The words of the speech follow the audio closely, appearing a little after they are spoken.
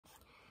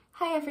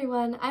Hi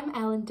everyone, I'm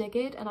Ellen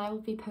Diggett and I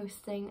will be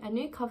posting a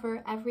new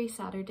cover every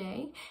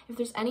Saturday. If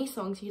there's any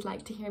songs you'd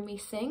like to hear me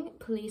sing,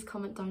 please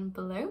comment down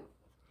below.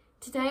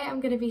 Today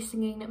I'm going to be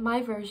singing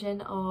my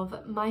version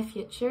of My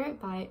Future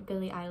by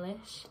Billie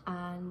Eilish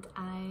and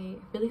I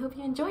really hope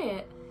you enjoy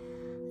it.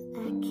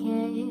 I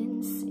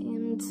can't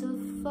seem to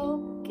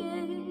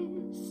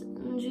focus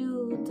and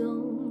you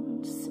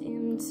don't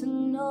seem to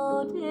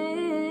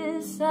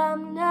notice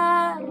I'm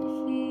not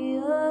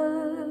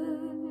here.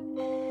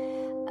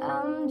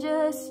 I'm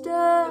just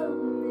a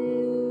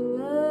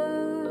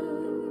mirror.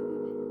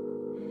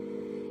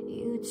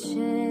 You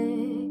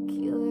check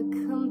your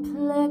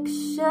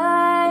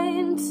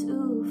complexion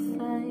to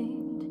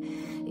find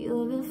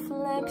your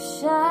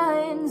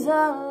reflections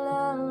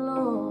all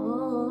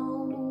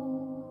alone.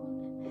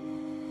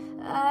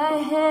 I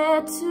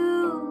had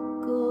to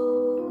go.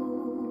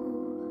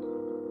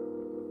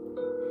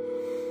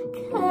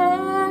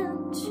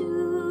 Can't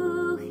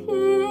you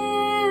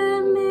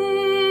hear me?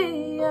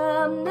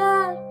 I'm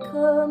not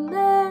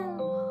coming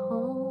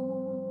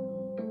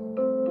home.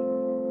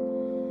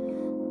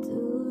 Do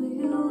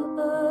you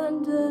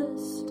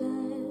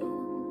understand?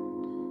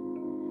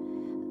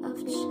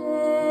 I've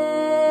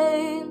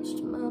changed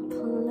my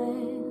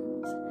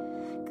plans,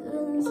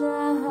 'cause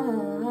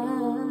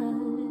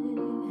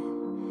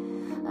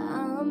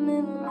I'm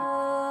in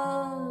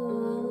love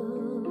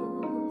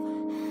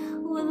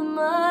with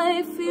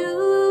my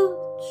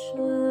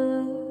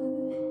future.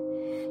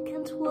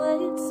 Can't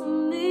wait to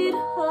meet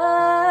her.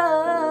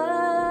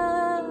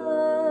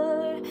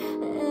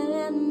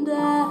 And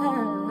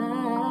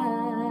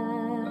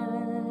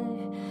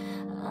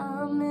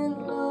I'm in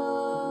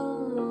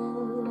love,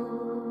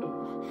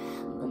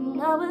 but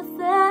not with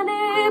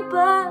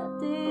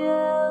anybody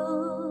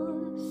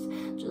else.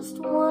 Just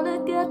wanna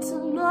get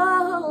to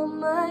know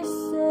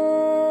myself.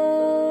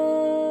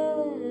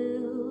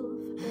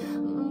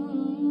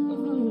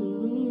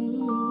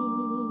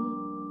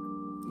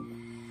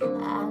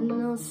 I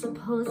know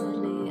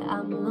supposedly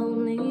I'm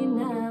lonely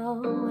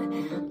now.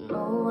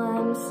 No,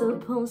 I'm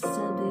supposed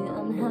to be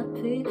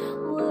unhappy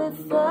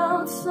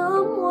without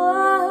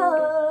someone.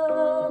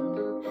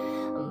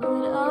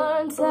 But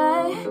aren't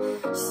I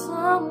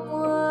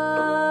someone?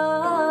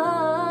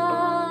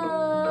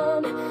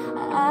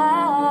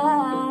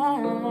 I'd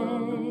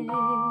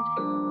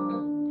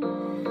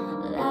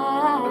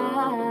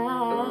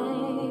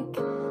like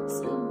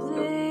to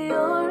be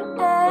your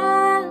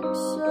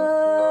answer.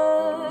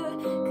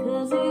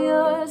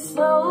 You're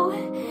so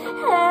handsome,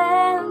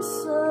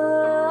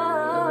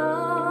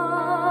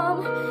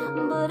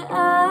 but I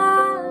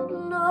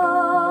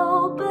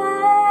know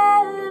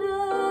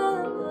better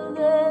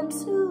than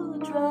to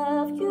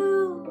drive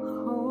you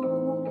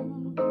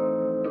home.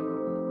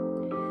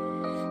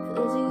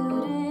 'Cause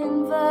you'd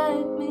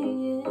invite me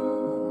in,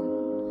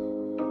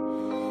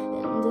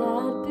 and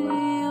I'd be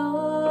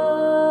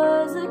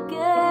yours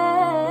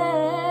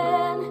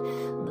again.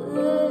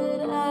 But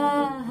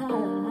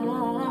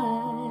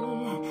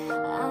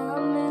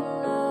I'm in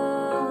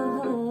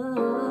love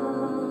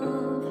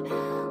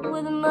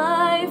with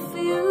my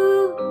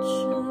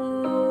future,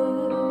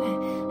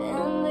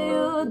 and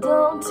you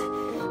don't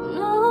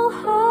know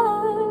her,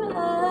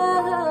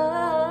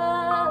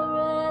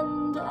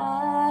 and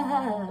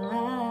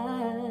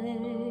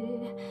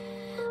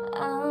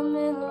I'm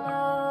in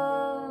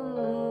love,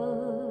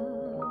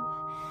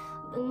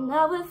 but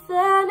not with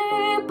that.